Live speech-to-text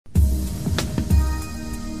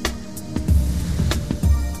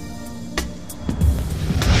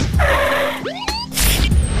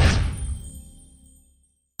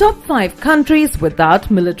5 countries without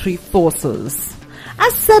military forces.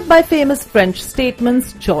 As said by famous French statesman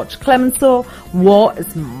Georges Clemenceau, war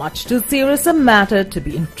is much too serious a matter to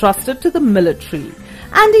be entrusted to the military.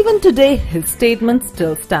 And even today, his statement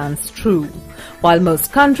still stands true. While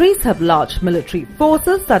most countries have large military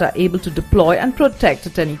forces that are able to deploy and protect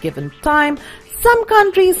at any given time, some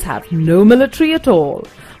countries have no military at all.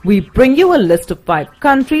 We bring you a list of 5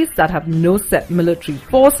 countries that have no set military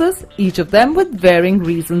forces, each of them with varying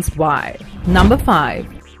reasons why. Number 5.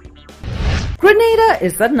 Grenada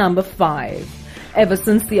is at number 5. Ever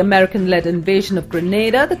since the American-led invasion of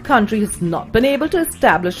Grenada, the country has not been able to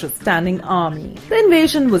establish a standing army. The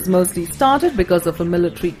invasion was mostly started because of a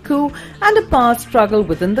military coup and a power struggle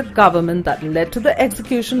within the government that led to the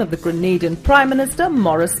execution of the Grenadian Prime Minister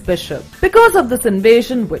Maurice Bishop. Because of this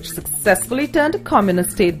invasion, which successfully turned a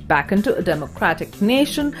communist state back into a democratic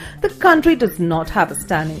nation, the country does not have a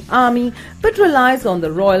standing army but relies on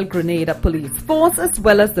the Royal Grenada Police Force as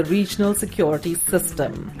well as the regional security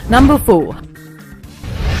system. Number 4.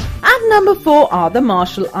 At number 4 are the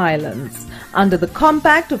Marshall Islands. Under the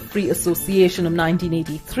Compact of Free Association of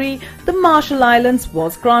 1983, the Marshall Islands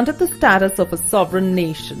was granted the status of a sovereign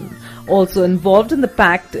nation. Also involved in the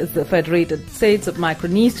pact is the Federated States of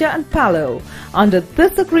Micronesia and Palau. Under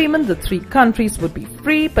this agreement, the 3 countries would be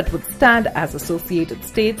free but would stand as associated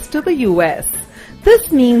states to the US.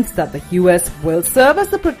 This means that the US will serve as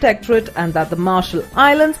the protectorate and that the Marshall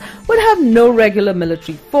Islands would have no regular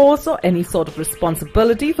military force or any sort of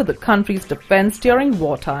responsibility for the country's defense during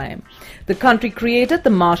wartime. The country created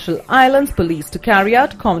the Marshall Islands Police to carry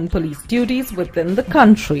out common police duties within the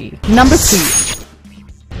country. Number 3.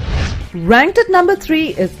 Ranked at number 3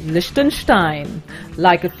 is Liechtenstein.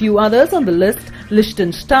 Like a few others on the list,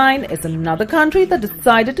 Liechtenstein is another country that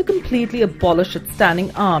decided to completely abolish its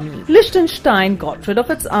standing army. Liechtenstein got rid of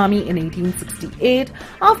its army in 1868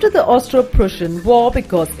 after the Austro-Prussian War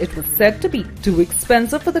because it was said to be too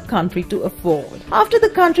expensive for the country to afford. After the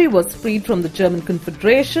country was freed from the German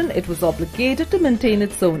Confederation, it was obligated to maintain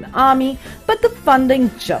its own army, but the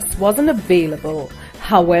funding just wasn't available.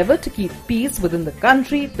 However, to keep peace within the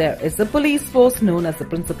country, there is a police force known as the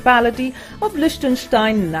Principality of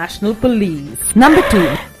Liechtenstein National Police. Number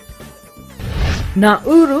 2.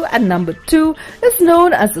 Nauru at number 2 is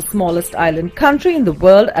known as the smallest island country in the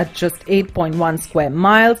world at just 8.1 square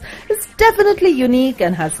miles. It's definitely unique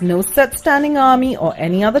and has no set standing army or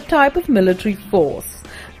any other type of military force.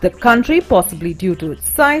 The country, possibly due to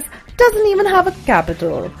its size, doesn't even have a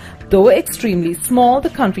capital. Though extremely small, the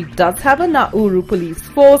country does have a Nauru police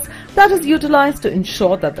force that is utilized to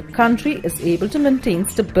ensure that the country is able to maintain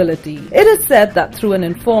stability. It is said that through an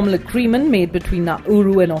informal agreement made between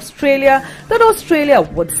Nauru and Australia, that Australia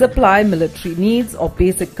would supply military needs or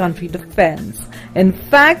basic country defense. In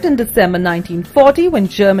fact, in December 1940, when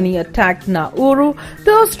Germany attacked Nauru,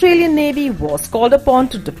 the Australian Navy was called upon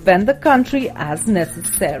to defend the country as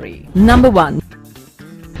necessary. Number 1.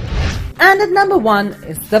 And at number 1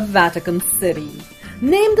 is the Vatican City.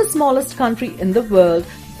 Named the smallest country in the world,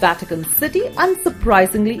 Vatican City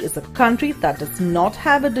unsurprisingly is a country that does not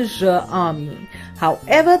have a de jure army.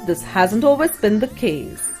 However, this hasn't always been the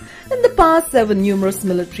case. In the past, there were numerous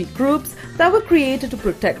military groups that were created to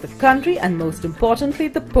protect the country and most importantly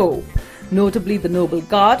the Pope. Notably, the Noble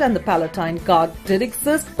Guard and the Palatine Guard did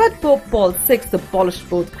exist, but Pope Paul VI abolished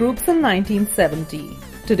both groups in 1970.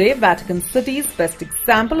 Today, Vatican City's best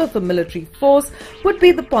example of a military force would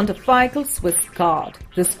be the Pontifical Swiss Guard.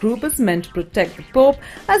 This group is meant to protect the Pope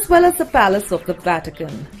as well as the Palace of the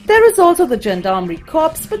Vatican. There is also the Gendarmerie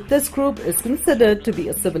Corps, but this group is considered to be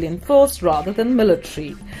a civilian force rather than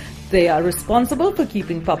military. They are responsible for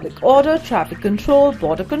keeping public order, traffic control,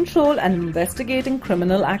 border control, and investigating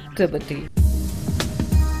criminal activity.